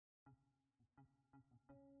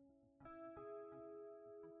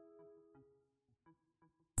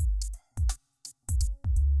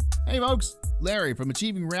Hey folks, Larry from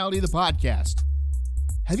Achieving Reality, the podcast.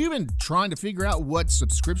 Have you been trying to figure out what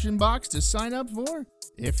subscription box to sign up for?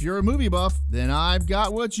 If you're a movie buff, then I've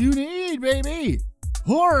got what you need, baby!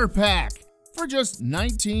 Horror Pack! For just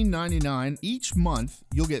 $19.99 each month,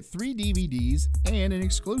 you'll get 3 DVDs and an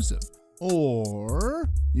exclusive. Or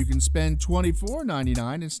you can spend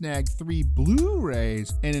 $24.99 and snag 3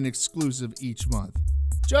 Blu-rays and an exclusive each month.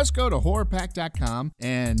 Just go to horrorpack.com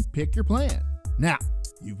and pick your plan. Now,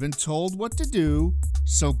 you've been told what to do,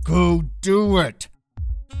 so go do it.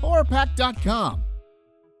 horrorpack.com.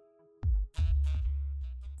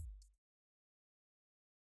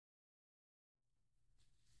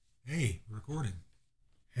 Hey, we're recording.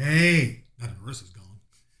 Hey. Now that Marissa's gone.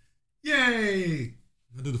 Yay.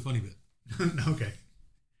 I'll do the funny bit. Okay.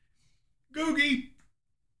 Googie.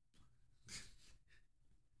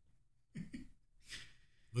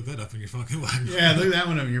 Look that up in your fucking wagon. Yeah, look that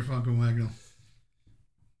one up in your fucking wagon.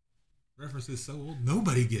 Reference is so old,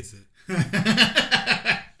 nobody gets it.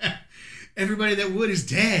 Everybody that would is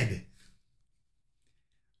dead.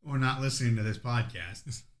 Or not listening to this podcast.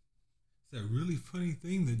 It's that really funny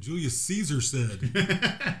thing that Julius Caesar said.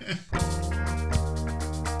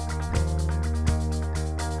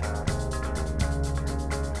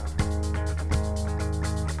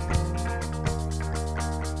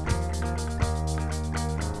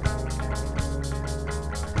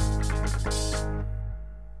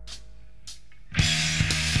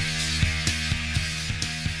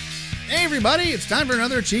 Hey everybody, it's time for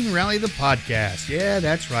another Achieving Reality, the podcast. Yeah,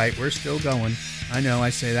 that's right, we're still going. I know I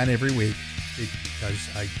say that every week because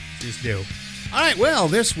I just do. All right, well,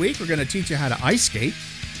 this week we're going to teach you how to ice skate,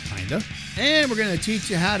 kinda, and we're going to teach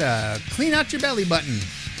you how to clean out your belly button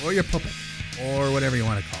or your puppet or whatever you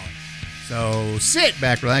want to call it. So sit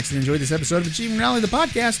back, relax, and enjoy this episode of Achieving Reality, the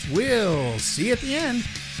podcast. We'll see you at the end.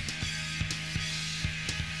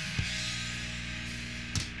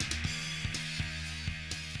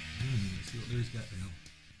 Let's see what Larry's got now.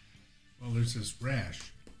 Well, there's this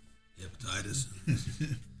rash. Hepatitis.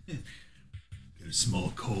 Get a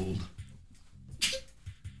small cold.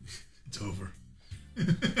 It's over. Larry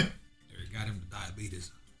got him to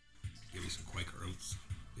diabetes. Give you some Quaker Oats.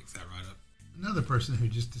 Fix that right up. Another person who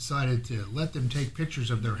just decided to let them take pictures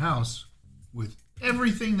of their house with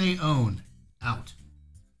everything they own out.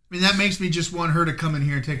 I mean, that makes me just want her to come in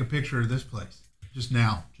here and take a picture of this place. Just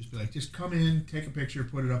now. Just be like, just come in, take a picture,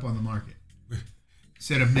 put it up on the market.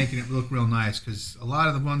 Instead of making it look real nice, because a lot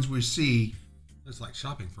of the ones we see... It's like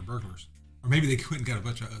shopping for burglars. Or maybe they went and got a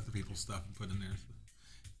bunch of other people's stuff and put in there. So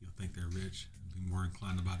you'll think they're rich and be more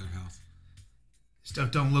inclined to buy their house. Stuff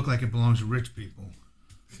don't look like it belongs to rich people.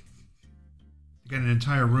 They got an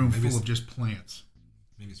entire room full of just plants.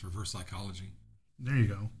 Maybe it's reverse psychology. There you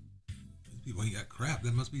go. These people ain't got crap.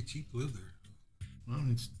 That must be cheap to live there. Well,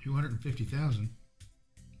 it's $250,000.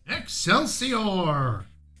 Excelsior!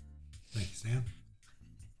 Thank you, Sam.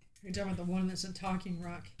 You're talking about the one that's in Talking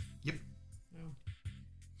Rock? Yep. No.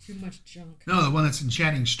 Too much junk. No, the one that's in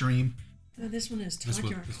Chatting Stream. No, this one is This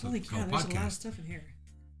Talking one- Rock. this Holy one's cow, called there's a lot podcast. of stuff in here.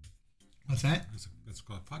 What's that? That's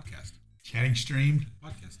called a podcast. Chatting Stream.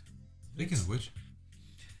 Podcast. Speaking of which,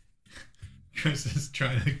 Chris is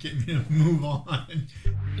trying to get me to move on.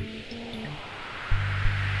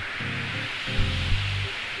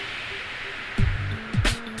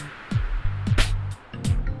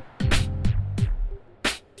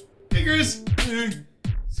 Hey, Chris.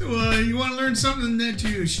 So, you want to learn something that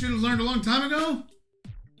you should have learned a long time ago?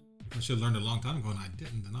 I should have learned a long time ago and I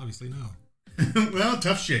didn't, then obviously no. Well,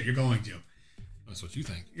 tough shit. You're going to. That's what you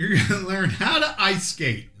think. You're going to learn how to ice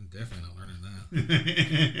skate. I'm definitely not learning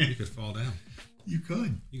that. You could fall down. You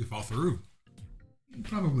could. You could fall through.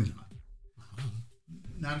 Probably not. Uh-huh.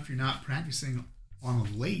 Not if you're not practicing on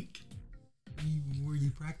a lake. Where are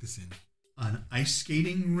you practicing? An ice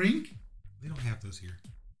skating rink? They don't have those here.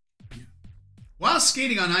 While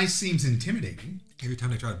skating on ice seems intimidating. Every time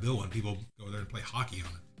they try to build one, people go there and play hockey on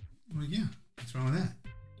it. Well, yeah. What's wrong with that?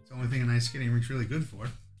 It's the only thing an ice skating rink's really good for.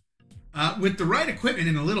 With the right equipment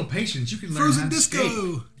and a little patience, you can learn Frozen how to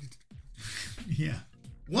disco! skate. Yeah.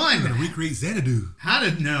 One, I'm going to recreate Xanadu. how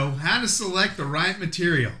to know how to select the right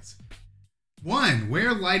materials. 1,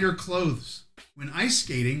 wear lighter clothes. When ice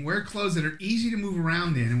skating, wear clothes that are easy to move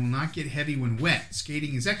around in and will not get heavy when wet.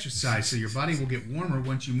 Skating is exercise, so your body will get warmer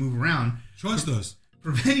once you move around, Trust us.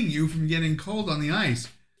 preventing you from getting cold on the ice.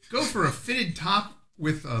 Go for a fitted top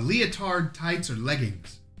with a leotard, tights, or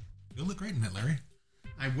leggings. You'll look great in that, Larry.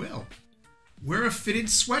 I will. Wear a fitted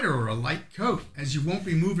sweater or a light coat. As you won't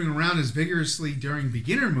be moving around as vigorously during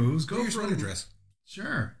beginner moves, go Wear your for sweater dress.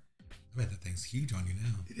 Sure. I bet that thing's huge on you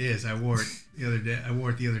now. It is. I wore it the other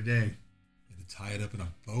day. The tie it up in a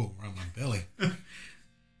bow around my belly.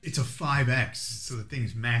 It's a 5X, so the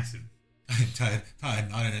thing's massive. I tie a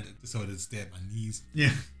knot in it so it'd stay at my knees.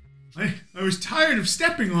 Yeah. I was tired of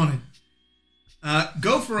stepping on it.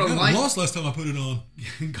 Go for a I light... lost last time I put it on.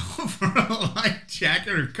 Go for a light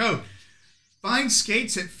jacket or coat. Find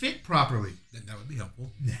skates that fit properly. That would be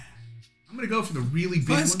helpful. Nah. I'm going to go for the really big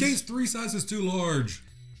Find ones. skates 3 sizes too large.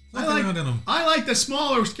 I Nothing around in them. like the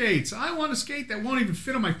smaller skates. I want a skate that won't even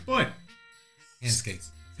fit on my foot. Hand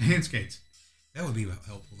skates. Hand skates. That would be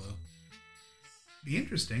helpful, though. Be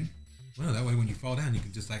interesting. Well, that way when you fall down, you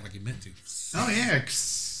can just act like you meant to. Oh, yeah.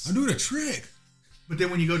 I'm doing a trick. But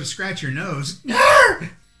then when you go to scratch your nose,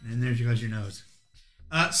 and there goes your nose.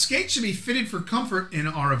 Skates should be fitted for comfort and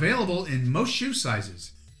are available in most shoe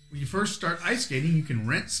sizes. When you first start ice skating, you can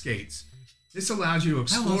rent skates. This allows you to How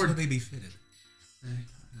explore... else would they be fitted?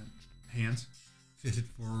 Hands. Fitted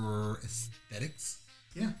for aesthetics?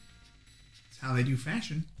 Yeah. That's how they do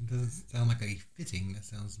fashion. It doesn't sound like a fitting. That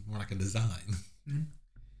sounds more like a design.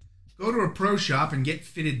 Go to a pro shop and get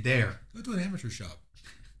fitted there. Go to an amateur shop.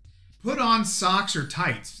 Put on socks or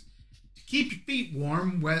tights. To keep your feet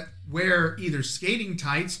warm, wear either skating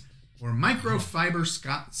tights or microfiber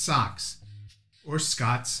socks. Or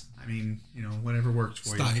Scots. I mean, whatever works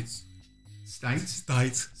for you. Stites. Stites?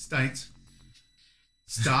 Stites. Stites.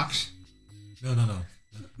 Stocks. No.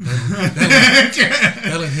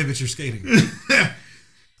 That'll inhibit your skating.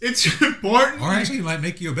 It's important. Or actually, it might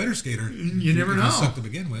make you a better skater. You never know. You suck to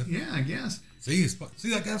begin with. Yeah, I guess. See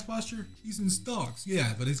that guy's posture? He's in stocks.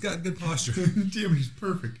 Yeah, but he's got good posture. Damn, he's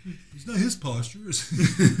perfect. It's not his posture.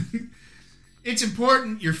 It's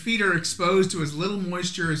important your feet are exposed to as little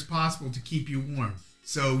moisture as possible to keep you warm.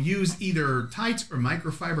 So use either tights or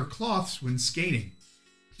microfiber cloths when skating.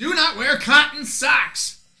 Do not wear cotton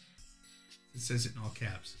socks. It says it in all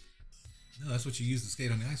caps. No, that's what you use to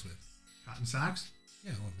skate on the ice with. Cotton socks?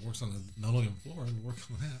 Yeah, well, if it works on the linoleum floor, it'll work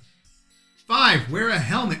on that. 5. Wear a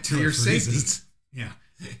helmet for your safety. Yeah.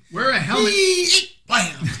 Wear a helmet.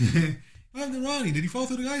 Bam! What happened to Ronnie? Did he fall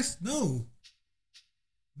through the ice? No.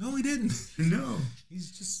 No, he didn't. No.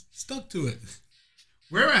 He's just stuck to it.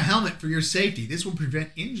 Wear a helmet for your safety. This will prevent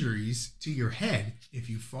injuries to your head if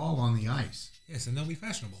you fall on the ice. Yes, and they'll be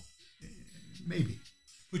fashionable. Maybe.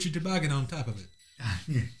 Put your toboggan on top of it.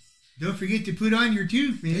 Yeah. Don't forget to put on your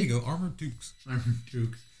toque, man. There you go, armored toques. Armored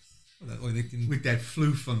toque. Well, that way they can With that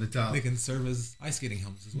floof on the top. they can serve as ice skating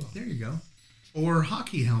helmets as well. There you go. Or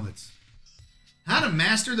hockey helmets. How to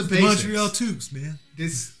master the The basics. Montreal toques, man.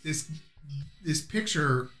 This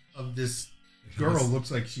picture of this girl looks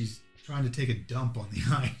like she's trying to take a dump on the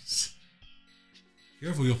ice.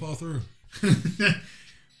 Careful, you'll fall through.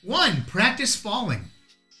 1. Practice falling.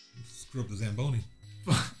 Screw up the Zamboni.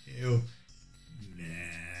 Ew.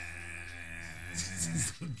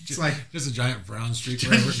 It's like just a giant brown streak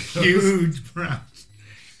wherever it goes. huge brown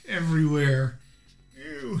everywhere.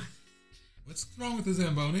 Ew. What's wrong with the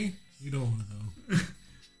Zamboni? You don't want to know.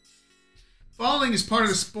 Falling is part of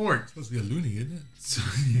the sport. It's supposed to be a loony, isn't it? So,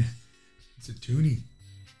 yeah, it's a toonie.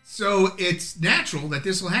 So it's natural that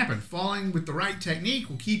this will happen. Falling with the right technique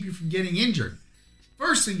will keep you from getting injured.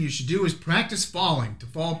 First thing you should do is practice falling. To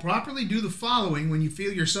fall properly, do the following when you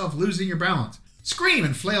feel yourself losing your balance. Scream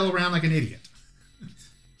and flail around like an idiot.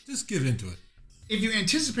 Just give into it. If you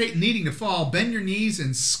anticipate needing to fall, bend your knees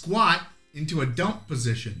and squat into a dump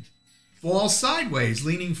position. Fall sideways,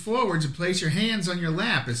 leaning forwards, and place your hands on your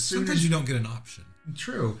lap as soon Sometimes as you don't get an option.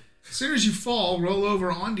 True. As soon as you fall, roll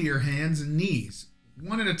over onto your hands and knees.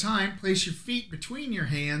 One at a time, place your feet between your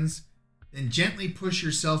hands, then gently push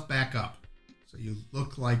yourself back up. So you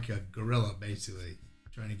look like a gorilla, basically,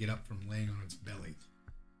 trying to get up from laying on its belly.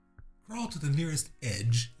 Crawl to the nearest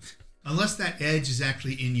edge. Unless that edge is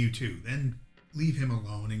actually in you too. Then leave him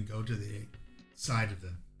alone and go to the side of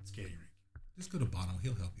the skating rink. Just go to Bono.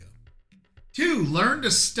 He'll help you. 2. Learn to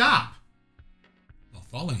stop. Well,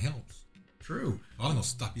 falling helps. True. Falling will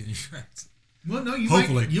stop you in your tracks. Well, no, you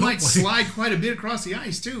Hopefully. might slide quite a bit across the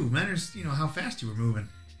ice too. Matters, how fast you were moving.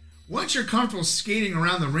 Once you're comfortable skating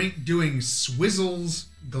around the rink doing swizzles,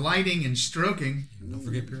 gliding, and stroking, And don't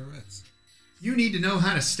forget pirouettes. you need to know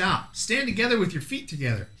how to stop. Stand together with your feet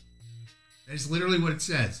together. That's literally what it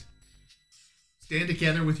says. Stand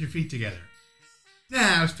together with your feet together.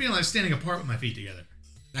 Nah, I was feeling like standing apart with my feet together.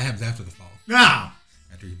 That happens after the fall. Now,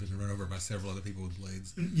 After you've been run over by several other people with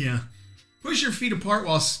blades. yeah. Push your feet apart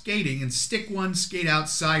while skating and stick one skate out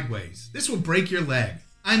sideways. This will break your leg.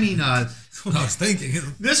 I mean, That's what I was thinking.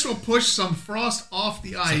 this will push some frost off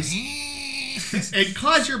the ice and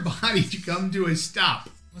cause your body to come to a stop.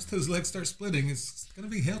 Once those legs start splitting, it's going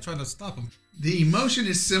to be hell trying to stop them. The motion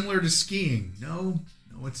is similar to skiing. No,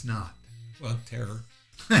 it's not. Well, terror.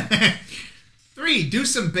 3, do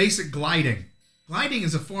some basic gliding. Gliding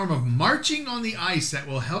is a form of marching on the ice that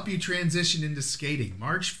will help you transition into skating.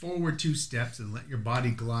 March forward 2 steps and let your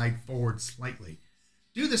body glide forward slightly.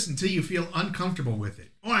 Do this until you feel uncomfortable with it.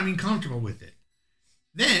 Comfortable with it.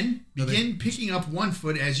 Then begin picking up 1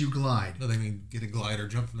 foot as you glide. No, they mean get a glider,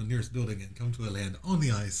 jump from the nearest building, and come to a land on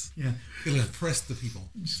the ice. Yeah. It'll impress the people.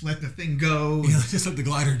 Just let the thing go. Yeah, just let the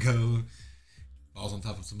glider go. Falls on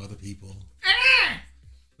top of some other people.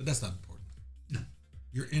 But that's not important. No.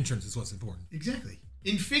 Your entrance is what's important. Exactly.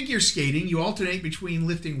 In figure skating, you alternate between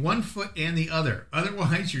lifting 1 foot and the other.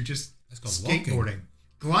 Otherwise, you're just That's called skateboarding. walking.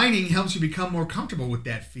 Gliding helps you become more comfortable with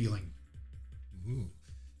that feeling. Ooh.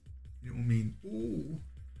 Ooh.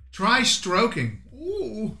 Try stroking.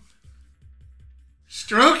 Ooh.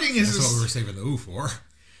 Stroking is That's what we were saving the ooh for.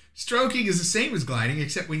 Stroking is the same as gliding,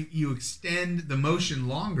 except when you extend the motion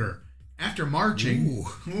longer. After marching,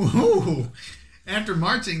 After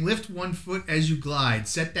marching, lift 1 foot as you glide.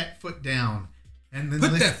 Set that foot down, and then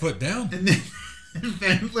Put that foot down. and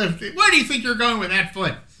then lift it. Where do you think you're going with that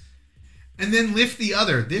foot? And then lift the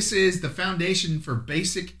other. This is the foundation for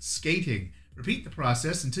basic skating. Repeat the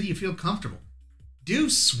process until you feel comfortable. Do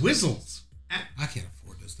swizzles. I can't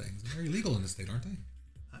afford those things. They're illegal in this state, aren't they?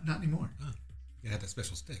 Not anymore. Oh, you have that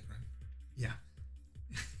special stick, right? Yeah.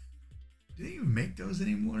 Do they even make those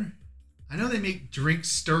anymore? I know they make drink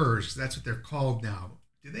stirrers, 'cause that's what they're called now.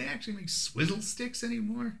 Do they actually make swizzle sticks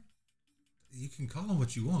anymore? You can call them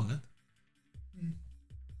what you want. I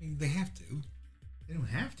mean, they have to. They don't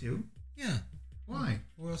have to. Yeah. Why?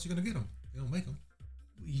 Where else are you going to get them? They don't make them.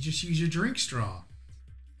 You just use your drink straw.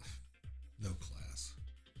 No class.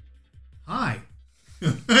 Hi.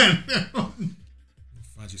 I'll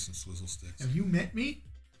find you some swizzle sticks. Have you met me?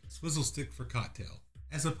 Swizzle stick for cocktail.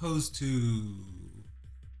 As opposed to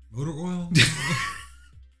motor oil?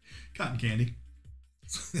 Cotton candy.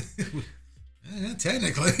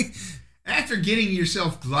 Technically. After getting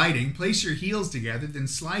yourself gliding, place your heels together, then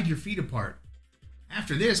slide your feet apart.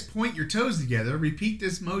 After this, point your toes together. Repeat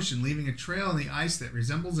this motion, leaving a trail on the ice that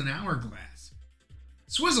resembles an hourglass.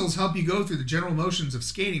 Swizzles help you go through the general motions of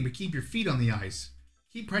skating, but keep your feet on the ice.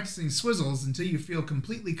 Keep practicing swizzles until you feel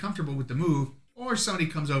completely comfortable with the move, or somebody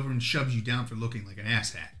comes over and shoves you down for looking like an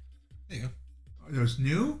asshat. There you go. Are those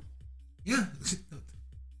new? Yeah.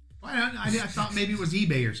 Why not? I thought maybe it was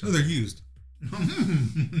eBay or No, something. they're used.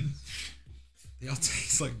 They all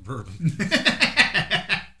taste like bourbon.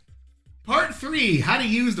 Part 3, how to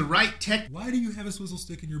use the right tech. Why do you have a swizzle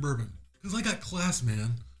stick in your bourbon? Because I got class,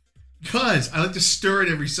 man. Because I like to stir it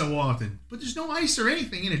every so often. But there's no ice or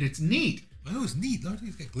anything in it. It's neat. I know it's neat. Look,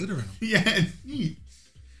 it's got glitter in them. Yeah, it's neat.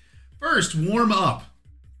 First, warm up.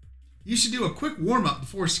 You should do a quick warm up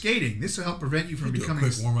before skating. This will help prevent you from We'll do becoming. a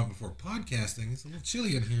quick warm up before podcasting. It's a little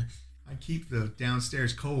chilly in here. I keep the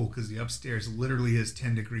downstairs cold because the upstairs literally is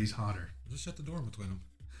 10 degrees hotter. Just shut the door between them.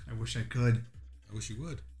 I wish I could. I wish you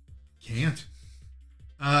would. Can't.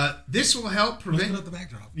 This will help Let's prevent. put up the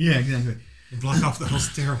backdrop Yeah, exactly. and block off the whole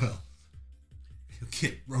stairwell. It'll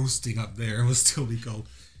get roasting up there and we'll still be cold.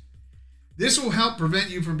 This will help prevent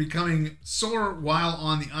you from becoming sore while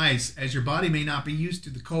on the ice, as your body may not be used to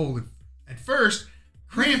the cold. At first,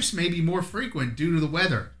 cramps may be more frequent due to the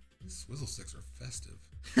weather. These swizzle sticks are festive.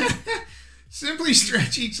 Simply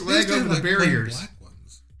stretch each They leg used to over have, the like, plain barriers. black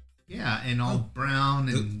ones. Yeah, and all brown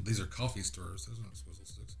and These are coffee stirrers. Those aren't swizzle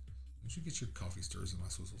sticks. Don't you get your coffee stirrers in my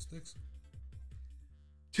swizzle sticks?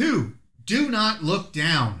 2, do not look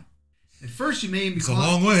down. At first, you may be It's a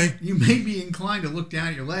long way. You may be inclined to look down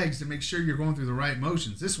at your legs to make sure you're going through the right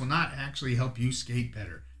motions. This will not actually help you skate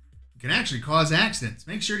better. It can actually cause accidents.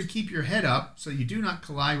 Make sure to keep your head up so you do not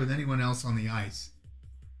collide with anyone else on the ice.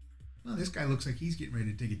 Well, this guy looks like he's getting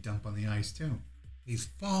ready to take a dump on the ice, too. He's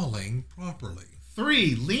falling properly.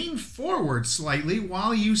 3, lean forward slightly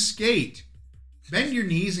while you skate. Bend your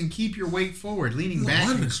knees and keep your weight forward. Leaning There's a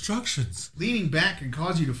lot of back. instructions. Leaning back can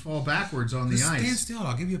cause you to fall backwards on the Just stand ice. still.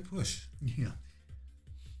 I'll give you a push. Yeah.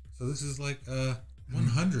 So this is like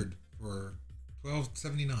 100 for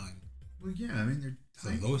 $12.79. Well, yeah, I mean, they're It's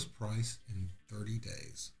the lowest price in 30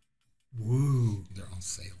 days. Woo. They're on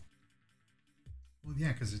sale. Well,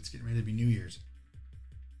 yeah, because it's getting ready to be New Year's.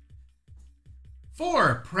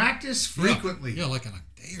 4, practice frequently. Yeah, like in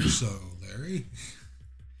a day or so, Larry.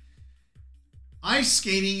 Ice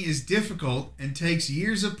skating is difficult and takes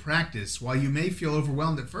years of practice. While you may feel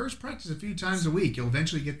overwhelmed at first, practice a few times a week. You'll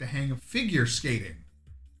eventually get the hang of figure skating.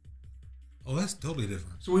 Oh, that's totally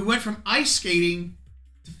different. So we went from ice skating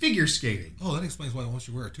to figure skating. Oh, that explains why I want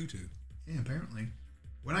you to wear a tutu. Yeah, apparently.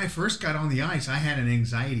 When I first got on the ice, I had an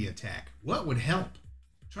anxiety attack. What would help?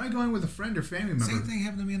 Try going with a friend or family member. Same thing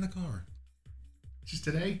happened to me in the car. Just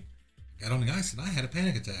today? Got on the ice and I had a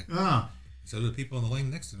panic attack. Ah. So did the people in the lane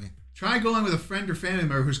next to me. Try going with a friend or family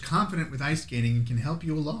member who's confident with ice skating and can help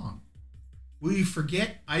you along. Will you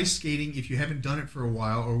forget ice skating if you haven't done it for a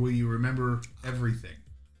while, or will you remember everything?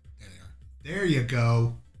 There they are. There you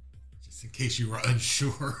go. Just in case you were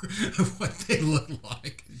unsure of what they look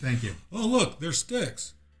like. Thank you. Oh, look, they're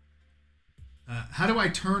sticks. How do I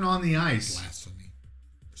turn on the ice? Blasphemy.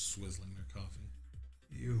 They're swizzling their coffee.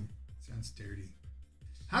 Ew, sounds dirty.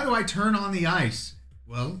 How do I turn on the ice?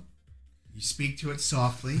 Well, you speak to it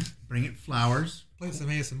softly, bring it flowers, Play some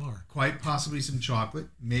ASMR. quite possibly some chocolate,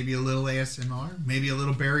 maybe a little ASMR, maybe a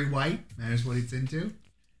little Barry White. That is what it's into.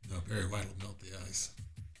 No, Barry White will melt the ice.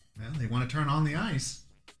 Well, they want to turn on the ice.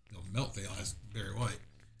 They'll melt the ice, Barry White.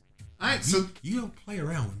 All right, so You don't play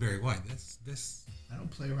around with Barry White. That's I don't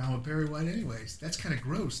play around with Barry White anyways. That's kind of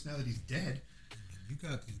gross now that he's dead. you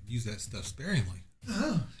got to use that stuff sparingly.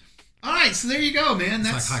 Oh. All right, so there you go, man. It's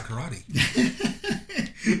That's like high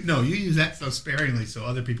karate. No, you use that stuff sparingly so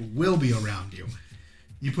other people will be around you.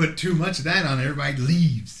 You put too much of that on, everybody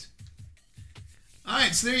leaves. All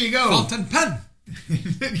right, so there you go. Fountain pen.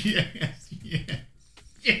 Yes, yeah,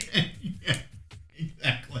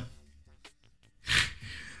 exactly.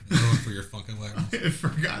 Going for your fucking letters. I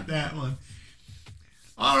forgot that one.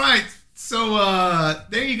 All right, so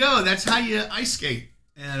there you go. That's how you ice skate.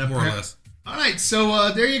 And More or less. All right,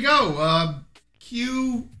 so there you go.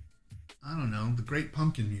 Cue, I don't know, the Great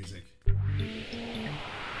Pumpkin music.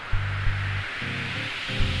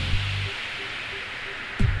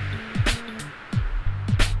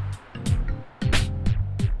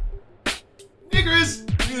 Hey, Chris.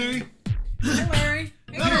 Hey. Hey, Larry.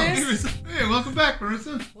 Hey, Hello. Chris. Hey, welcome back,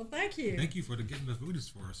 Marissa. Well, thank you. Thank you for getting the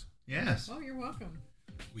foodies for us. Yes. Oh, you're welcome.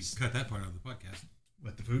 We cut that part out of the podcast.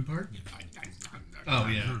 What, the food part? Oh,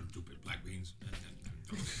 yeah. Stupid black beans.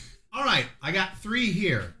 All right, I got 3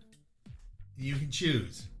 here. You can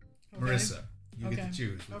choose. Okay. Marissa, you get Okay. to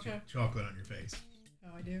choose with your Okay. chocolate on your face.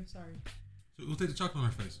 Oh, I do. Sorry. So we'll take the chocolate on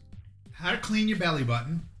our face. How to clean your belly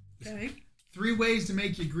button. Okay. 3 ways to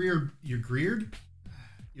make your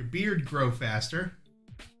beard grow faster.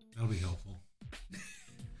 That'll be helpful.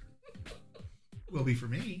 Will be for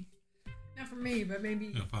me. Not for me, but maybe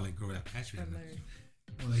It'll finally grow that patch. for in there. Larry.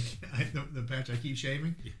 Well, the patch I keep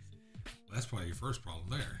shaving. Well, that's probably your first problem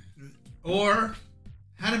there. Or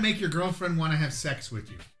how to make your girlfriend want to have sex with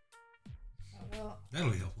you. Well,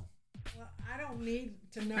 That'll be helpful. I don't need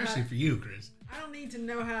to know. Especially for you, Chris. I don't need to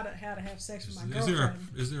know how to have sex with my Is there girlfriend.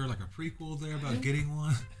 is there like a prequel there about getting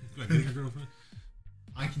one? About getting a girlfriend?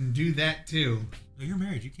 I can do that too. No, you're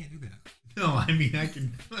married. You can't do that. No, I mean I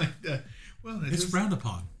can. Well, It's frowned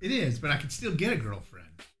upon. It is, but I can still get a girlfriend.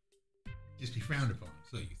 Just be frowned upon.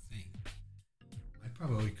 So you think. I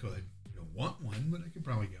probably could. I don't want one, but I could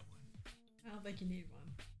probably get one. I don't think you need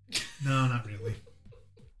one. No, not really.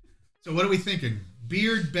 So what are we thinking?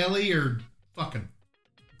 Beard, belly, or fucking?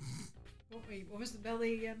 Wait, what was the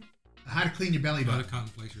belly again? How to clean your belly How to button.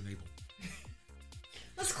 contemplate your navel.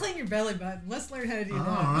 Let's clean your belly button. Let's learn how to do All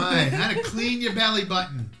that. right, how to clean your belly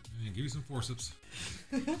button. And give you some forceps.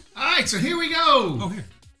 All right, so here we go. Oh, here.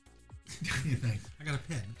 Thanks. I got a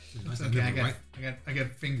pen. It's nice. That's I'll okay. never I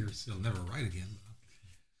got fingers. Still never write again.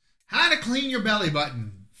 How to clean your belly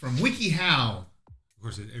button from WikiHow. Of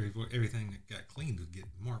course, everything that got cleaned would get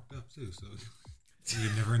marked up too. So it's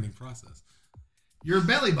a never-ending process. Your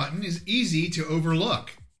belly button is easy to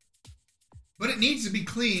overlook, but it needs to be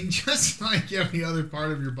cleaned just like every other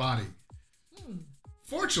part of your body.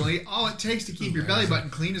 Fortunately, all it takes to keep your belly button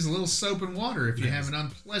clean is a little soap and water. If you have an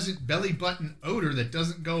unpleasant belly button odor that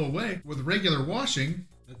doesn't go away with regular washing,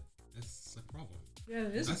 That's a problem. Yeah,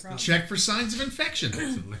 it is a That's the problem. check for signs of infection.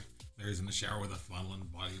 So Larry's in the shower with a funnel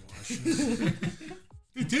and body wash.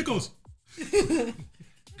 It tickles.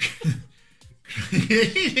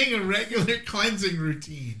 Creating a regular cleansing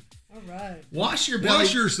routine. All right. Wash your belly.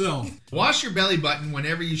 Wash yourself. Wash your belly button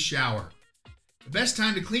whenever you shower. The best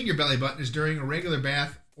time to clean your belly button is during a regular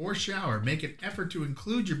bath or shower. Make an effort to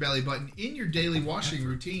include your belly button in your daily washing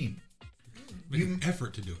routine. Make an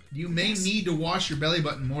effort to do it. You may need to wash your belly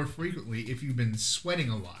button more frequently if you've been sweating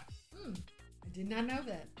a lot. I did not know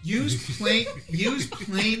that. Use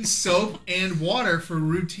plain soap and water for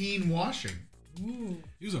routine washing. Ooh.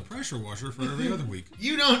 Use a pressure washer for every other week.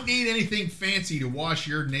 You don't need anything fancy to wash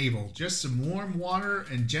your navel. Just some warm water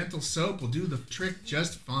and gentle soap will do the trick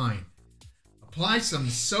just fine. Apply some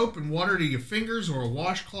soap and water to your fingers or a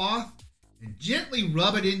washcloth and gently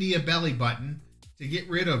rub it into your belly button to get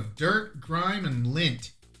rid of dirt, grime, and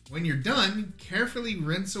lint. When you're done, carefully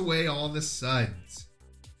rinse away all the suds.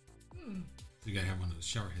 You gotta have one of those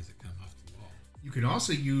shower heads that come off the wall. You can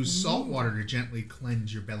also use salt water to gently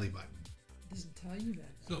cleanse your belly button. It doesn't tell you that.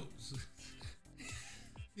 So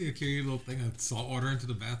you carry your little thing of salt water into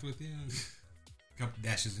the bath with you? A couple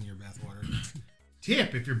dashes in your bath water.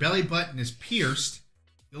 Tip, if your belly button is pierced,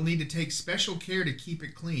 you'll need to take special care to keep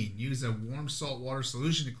it clean. Use a warm salt water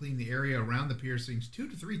solution to clean the area around the piercings 2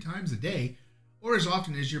 to 3 times a day, or as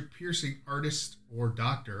often as your piercing artist or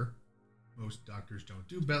doctor, most doctors don't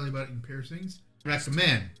do belly button piercings,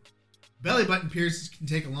 recommend. Belly button piercings can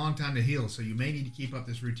take a long time to heal, so you may need to keep up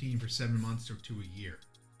this routine for 7 months or to a year.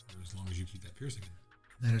 Or as long as you keep that piercing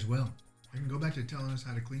in. That as well. I can go back to telling us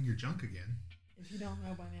how to clean your junk again. If you don't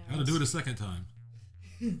know by now. How to do it a second time.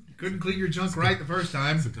 You couldn't clean your junk right the first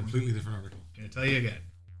time. It's a completely different article. I'm going to tell you again.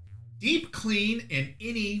 Deep clean an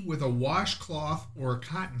innie with a washcloth or a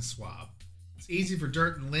cotton swab. It's easy for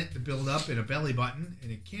dirt and lint to build up in a belly button,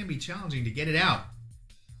 and it can be challenging to get it out.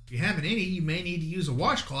 If you have an innie, you may need to use a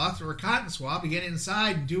washcloth or a cotton swab to get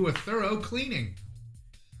inside and do a thorough cleaning.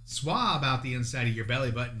 Swab out the inside of your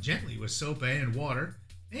belly button gently with soap and water,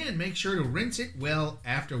 and make sure to rinse it well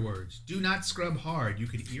afterwards. Do not scrub hard. You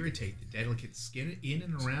could irritate the delicate skin in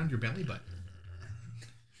and around your belly button.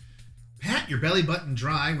 Pat your belly button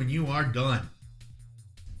dry when you are done.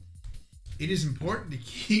 It is important to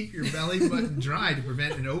keep your belly button dry to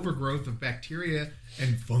prevent an overgrowth of bacteria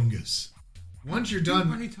and fungus. Once you're done...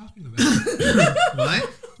 What are they talking about? What?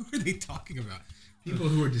 What are they talking about? People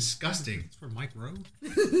who are disgusting, It's for Mike Rowe.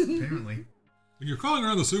 apparently. When you're crawling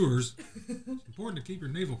around the sewers, it's important to keep your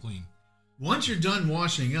navel clean. Once you're done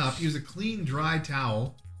washing up, use a clean, dry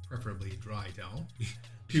towel, preferably a dry towel,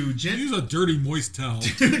 to Use a dirty, moist towel.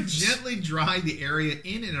 to gently dry the area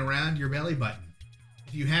in and around your belly button.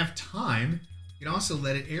 If you have time, you can also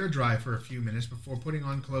let it air dry for a few minutes before putting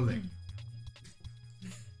on clothing.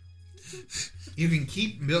 You can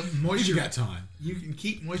keep moisture. You got time. You can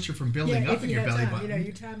keep moisture from building up if in you your have belly time. button You know,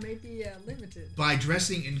 your time may be limited. by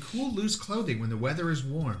dressing in cool, loose clothing when the weather is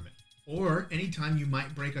warm, or anytime you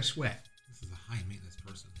might break a sweat. This is a high maintenance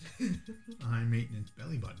person. A high maintenance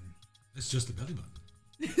belly button. It's just a belly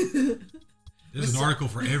button. There's an article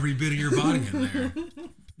for every bit of your body in there.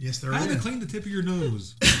 Yes, there How to is. clean the tip of your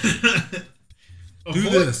nose. Do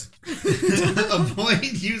Avoid- this. Avoid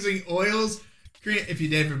using oils.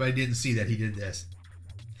 If everybody didn't see that, he did this.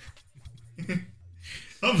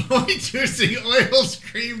 Avoid using oils,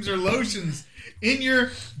 creams, or lotions in your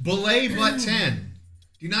belay button.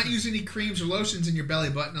 Do not use any creams or lotions in your belly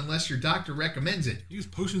button unless your doctor recommends it. Use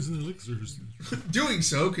potions and elixirs. Doing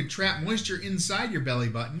so could trap moisture inside your belly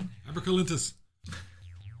button, Abracalintus.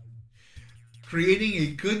 creating a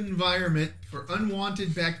good environment for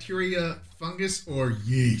unwanted bacteria, fungus, or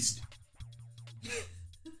yeast.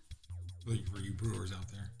 For you brewers out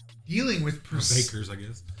there. Dealing with Or bakers, I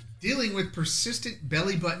guess. dealing with persistent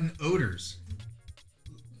belly button odors.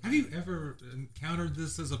 Have you ever encountered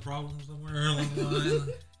this as a problem somewhere along the line?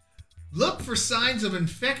 Look for signs of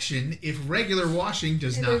infection if regular washing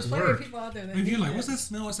does And not there's plenty of work. people out there that I mean, if do you're like, that. what's that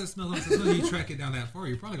smell? What's that smell? What's that smell? You track it down that far,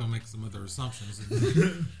 you're probably going to make some other assumptions.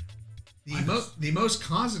 The most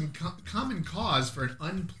common cause for an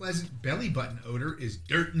unpleasant belly button odor is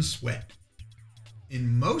dirt and sweat.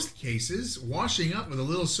 In most cases, washing up with a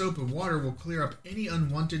little soap and water will clear up any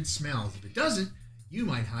unwanted smells. If it doesn't, you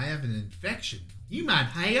might have an infection.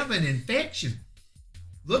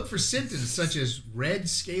 Look for symptoms such as red,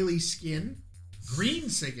 scaly skin, green,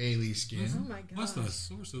 scaly skin. Oh my god. What's the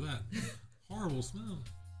source of that horrible smell?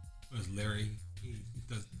 That's Larry. He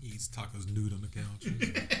eats tacos nude on the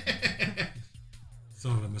couch.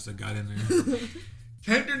 Some of them must have got in there.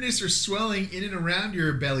 Tenderness or swelling in and around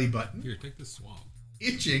your belly button. Here, take this swab.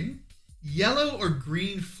 Itching, yellow or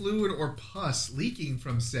green fluid or pus leaking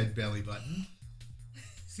from said belly button,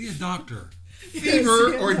 See a doctor. fever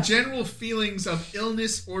Yes, or yeah. general feelings of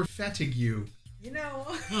illness or fatigue. You know,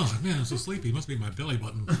 Oh man, I'm so sleepy. Must be my belly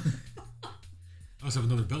button. I must have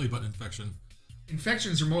another belly button infection.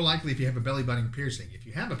 Infections are more likely if you have a belly button piercing. If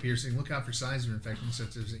you have a piercing, look out for signs of infection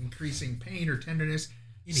such as increasing pain or tenderness,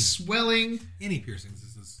 swelling, Any piercings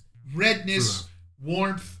is this. redness, True.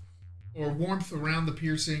 warmth around the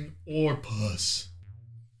piercing, or pus.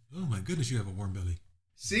 Oh my goodness, you have a warm belly.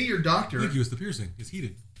 See your doctor Thank you, it's the piercing. It's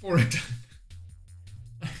heated. for it.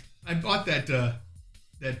 I bought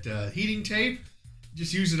that heating tape.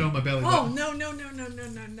 Just use it on my belly oh button.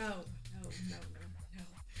 no.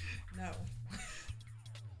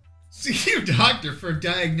 See your doctor for a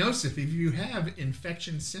diagnosis if you have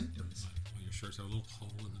infection symptoms. Well, your shirts have a little hole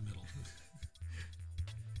in the middle.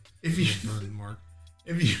 If you Burn mark.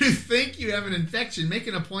 if you think you have an infection, make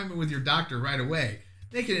an appointment with your doctor right away.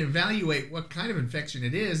 They can evaluate what kind of infection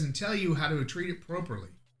it is and tell you how to treat it properly.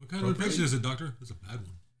 What kind of infection is it, doctor? It's a bad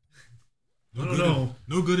one. I don't know.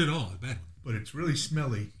 No good at all. A bad one. But it's really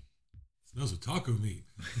smelly. Smells of taco meat.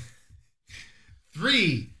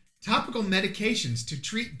 3. Topical medications to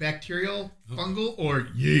treat bacterial, fungal, or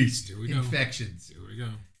yeast Here we go. infections. Here we go.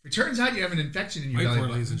 It turns out you have an infection in your Wait belly for it,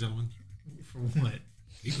 button. ladies and gentlemen. For what?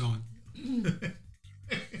 Keep going.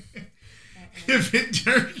 If it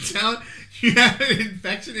turns out you have an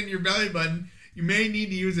infection in your belly button, you may need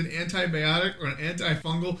to use an antibiotic or an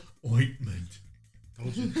antifungal ointment.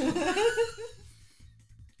 Told you.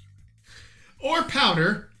 Or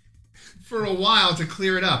powder for a while to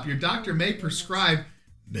clear it up. Your doctor may prescribe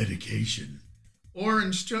medication or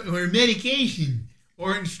instruct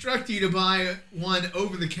you to buy one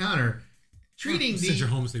over the counter. Treating Send your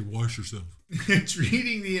home and say, wash yourself.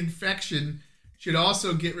 treating the infection should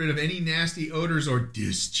also get rid of any nasty odors or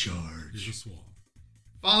discharge. Here's a swab.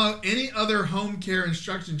 Follow any other home care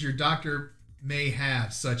instructions your doctor may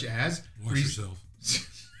have, such as Wash yourself.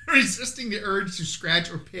 resisting the urge to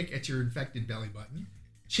scratch or pick at your infected belly button,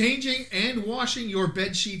 changing and washing your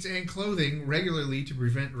bed sheets and clothing regularly to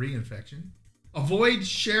prevent reinfection, avoid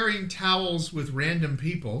sharing towels with random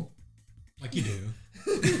people. Like you do.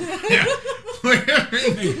 Yeah.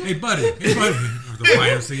 Hey, buddy. Or the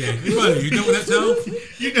YMCA. Hey, buddy, you done with that towel?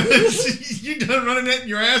 You done running that in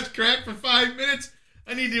your ass crack for 5 minutes?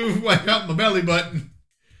 I need to wipe out my belly button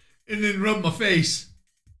and then rub my face.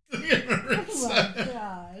 Oh my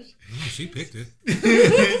gosh. Oh, she picked it.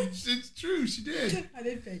 It's true, she did. I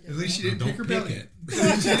did pick it. At least she didn't Don't pick her pick belly. it.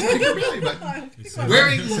 She didn't pick her belly button. It's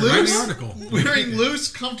Wearing it's right in the loose, article. wearing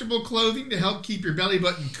loose, comfortable clothing to help keep your belly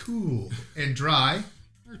button cool and dry.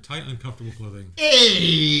 Wear tight, uncomfortable clothing.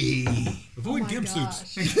 Hey! Avoid Oh my gimp gosh.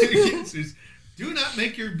 suits. Do not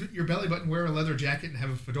make your belly button wear a leather jacket and have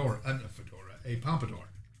a pompadour.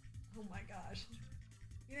 Oh my gosh.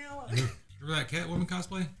 You know, Remember that Catwoman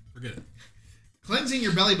cosplay? Forget it. Cleansing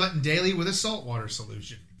your belly button daily with a saltwater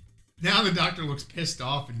solution. Now the doctor looks pissed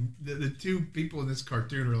off, and the two people in this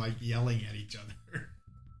cartoon are like yelling at each other.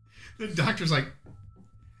 The doctor's like,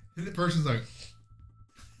 and the person's like,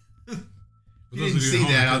 For you those didn't of you see at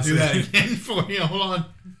home that. who I'll can't do that see, again for you. Hold on.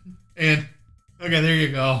 And okay, there you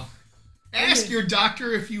go. Ask your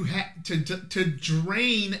doctor if you have to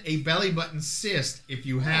drain a belly button cyst if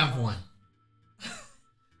you have one.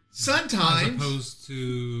 As Sometimes. opposed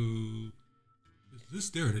to... Just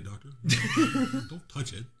stare at it, doctor. Don't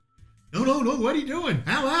touch it. No. What are you doing?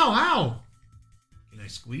 Ow. Can I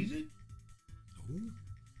squeeze it? No.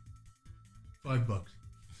 $5.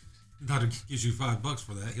 Doctor gives you $5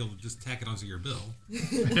 for that. He'll just tack it onto your bill.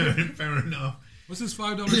 Fair enough. What's this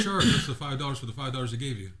 $5 charge? What's the $5 for the $5 they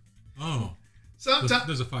gave you? Oh. Sometimes.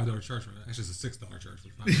 There's a $5 charge for that. Actually, it's a $6 charge for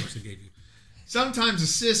the $5 they gave you. Sometimes a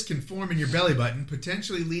cyst can form in your belly button,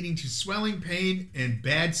 potentially leading to swelling, pain, and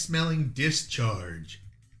bad-smelling discharge.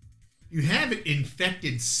 You have an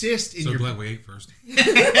infected cyst in So your... glad we ate first.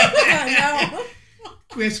 I know.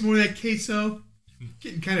 Can we have some more of that queso?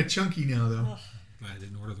 Getting kind of chunky now, though. Glad I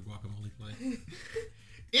didn't order the guacamole plate.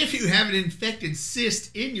 If you have an infected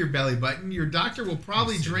cyst in your belly button, your doctor will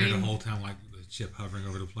probably Sitting there drain... the whole time like the chip hovering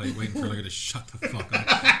over the plate, waiting for her to shut the fuck up.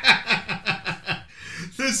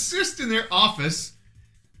 The cyst in their office...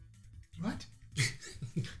 What?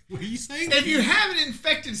 What are you saying? If you have an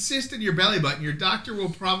infected cyst in your belly button, your doctor will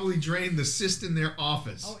probably drain the cyst in their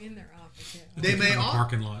office. Oh, in their office. Yeah. They may in the all...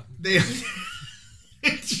 parking lot. They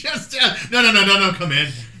it's just no, come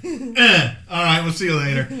in. All right, we'll see you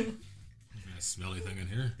later. Got a smelly thing in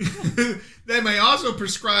here. They may also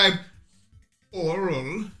prescribe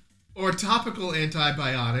oral or topical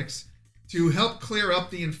antibiotics to help clear up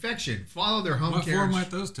the infection. Follow their home What care. form might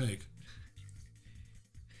those take?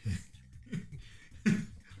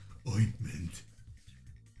 Ointment.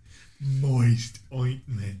 Moist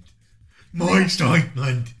ointment. Moist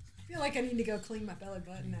ointment. I feel like I need to go clean my belly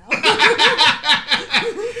button now.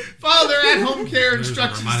 Follow their at-home care There's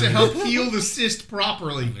what instructions to reminded help heal the cyst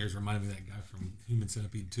properly. There's reminded me of that guy from Human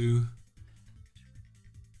Centipede 2.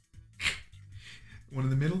 One in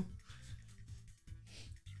the middle?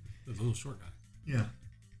 The little short guy. Yeah.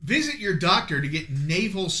 Visit your doctor to get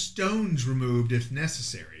navel stones removed if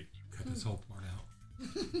necessary. Cut this whole part out.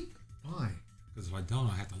 Why? Because if I don't,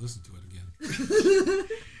 I have to listen to it again.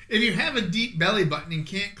 If you have a deep belly button and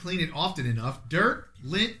can't clean it often enough, dirt,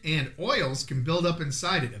 lint, and oils can build up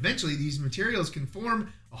inside it. Eventually, these materials can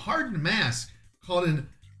form a hardened mass called an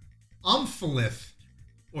omphalith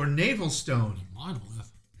or navel stone.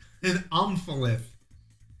 Monolith. An omphalith.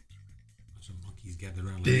 Bunch of monkeys gathered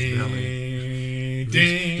around Larry's belly.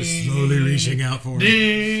 Ding, Just slowly reaching out for it.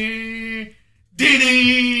 ding, ding,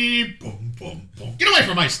 ding, boom, boom, boom. Get away from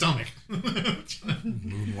for my stomach.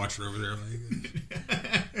 Moon Watcher over there.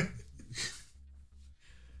 Like,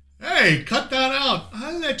 Hey, cut that out.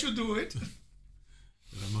 I'll let you do it.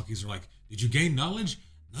 the monkeys are like, did you gain knowledge?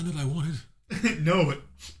 None that I wanted. No, but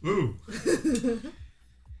ooh.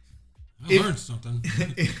 I learned something.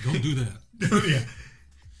 Don't do that. Yeah.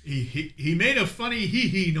 He made a funny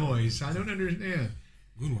hee-hee noise. I don't understand.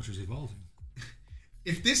 Moon Watcher's evolving.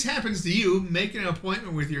 If this happens to you, make an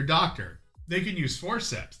appointment with your doctor. They can use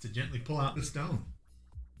forceps to gently pull out the stone.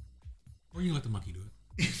 Or you can let the monkey do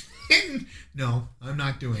it. No, I'm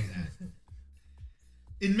not doing that.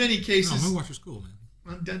 In many cases... No, Moon Watcher's cool,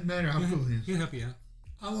 man. It doesn't matter how cool he is. He'll help you out.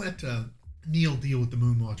 I'll let Neil deal with the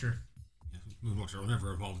Moon Watcher. Yeah, Moon Watcher will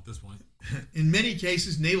never evolve at this point. In many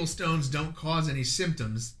cases, navel stones don't cause any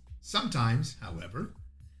symptoms. Sometimes, however,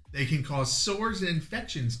 they can cause sores and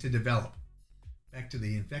infections to develop. Back to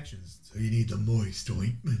the infections. So you need the moist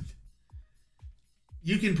ointment.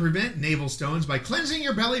 You can prevent navel stones by cleansing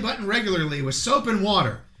your belly button regularly with soap and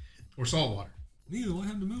water. Or salt water. Neil, what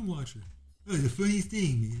happened to Moon Watcher? Oh, the funniest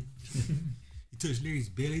thing, man. He touched Larry's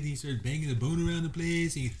belly, then he started banging the bone around the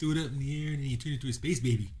place, and he threw it up in the air, and then he turned into a space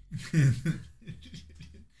baby.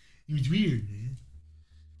 It was weird, man.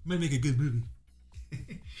 Might make a good movie.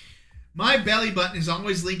 My belly button is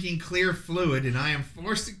always leaking clear fluid, and I am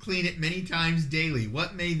forced to clean it many times daily.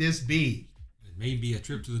 What may this be? It may be a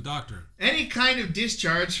trip to the doctor. Any kind of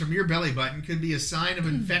discharge from your belly button could be a sign of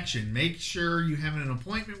infection. Make sure you have an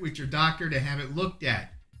appointment with your doctor to have it looked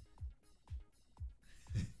at.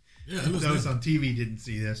 Yeah, Those on TV didn't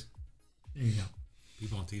see this. There you go.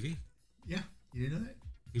 People on TV? Yeah, you didn't know that?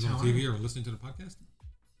 People on TV are listening to the podcast?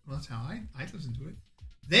 Well, that's how I listen to it.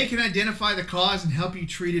 They can identify the cause and help you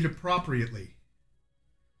treat it appropriately.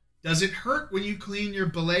 Does it hurt when you clean your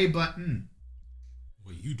belay button?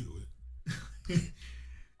 Well, you do it.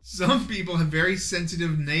 Some people have very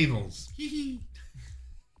sensitive navels.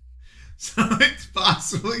 So it's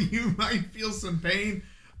possible you might feel some pain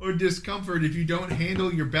or discomfort if you don't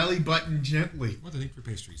handle your belly button gently. What do they need for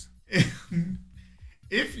pastries?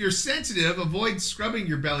 If you're sensitive, avoid scrubbing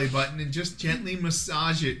your belly button and just gently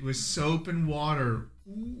massage it with soap and water.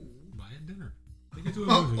 Ooh. Buy it dinner. Take it to a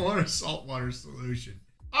movie. Or a saltwater solution.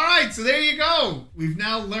 All right, so there you go. We've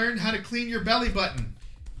now learned how to clean your belly button.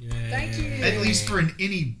 Yeah. Thank you. At least for an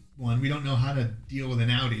innie one. We don't know how to deal with an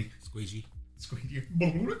outie. Squeegee. Squeaky.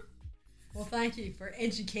 Well, thank you for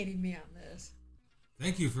educating me on this.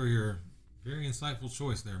 Thank you for your very insightful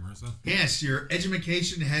choice there, Marissa. Yes, your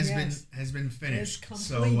education has Yes. been finished. It's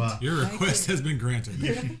So complete. Your Thank request you. has been granted.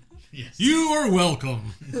 yes. You are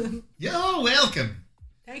welcome. You're welcome.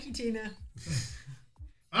 Thank you, Tina.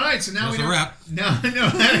 All right, so now That's we a know, wrap. now I know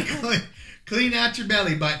how to clean out your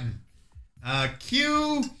belly button.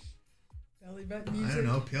 Cue, Belly button music. I don't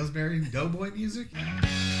know, Pillsbury Doughboy music?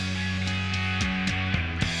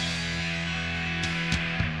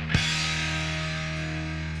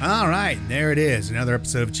 All right, there it is. Another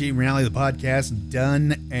episode of Achieving Reality, the podcast,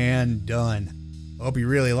 done and done. Hope you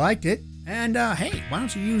really liked it. And hey, why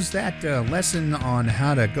don't you use that lesson on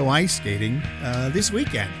how to go ice skating this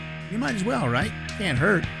weekend? You might as well, right? Can't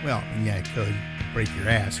hurt. Well, yeah, it could break your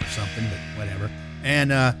ass or something, but whatever. And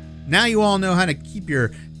now you all know how to keep your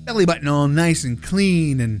belly button all nice and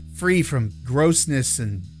clean and free from grossness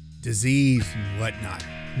and disease and whatnot.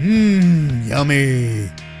 Yummy.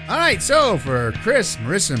 All right, so for Chris,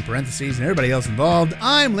 Marissa in parentheses, and everybody else involved,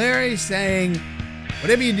 I'm Larry saying,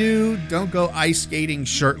 whatever you do, don't go ice skating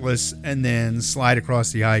shirtless and then slide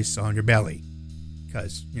across the ice on your belly.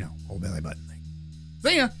 Because, whole belly button thing.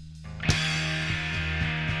 See ya.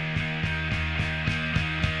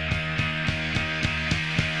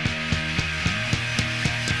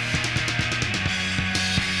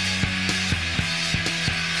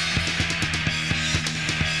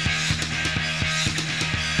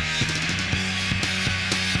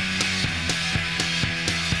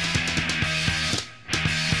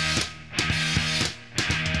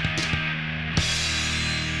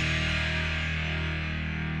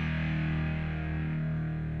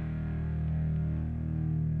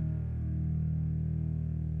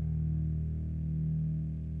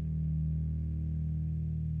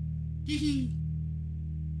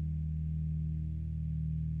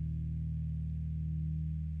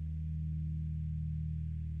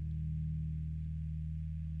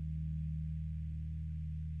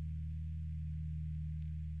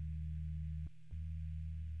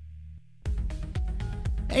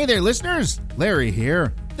 Hey there, listeners. Larry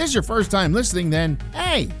here. If this is your first time listening, then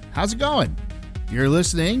hey, how's it going? If you're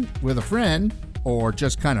listening with a friend or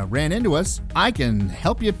just kind of ran into us, I can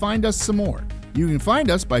help you find us some more. You can find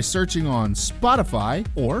us by searching on Spotify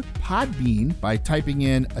or Podbean by typing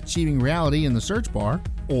in Achieving Reality in the search bar,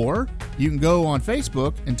 or you can go on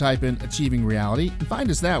Facebook and type in Achieving Reality and find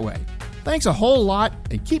us that way. Thanks a whole lot,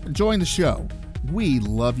 and keep enjoying the show. We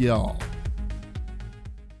love you all.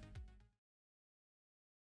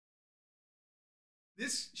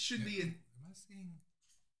 This should be Am I seeing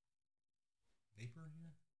vapor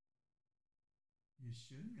here? You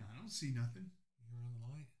shouldn't. I don't see nothing. Here on the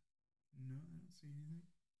light? No, I don't see anything.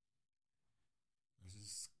 There's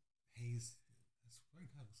this haze. I swear to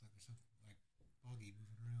God, looks like there's something like foggy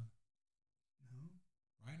moving around. No.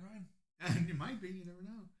 Ryan? And it might be. You never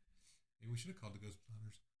know. Maybe we should have called the ghost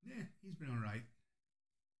hunters. Yeah, he's been all right.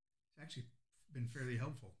 It's actually been fairly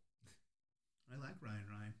helpful. I like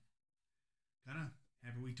Ryan. Kind of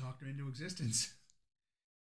happy we talked her into existence.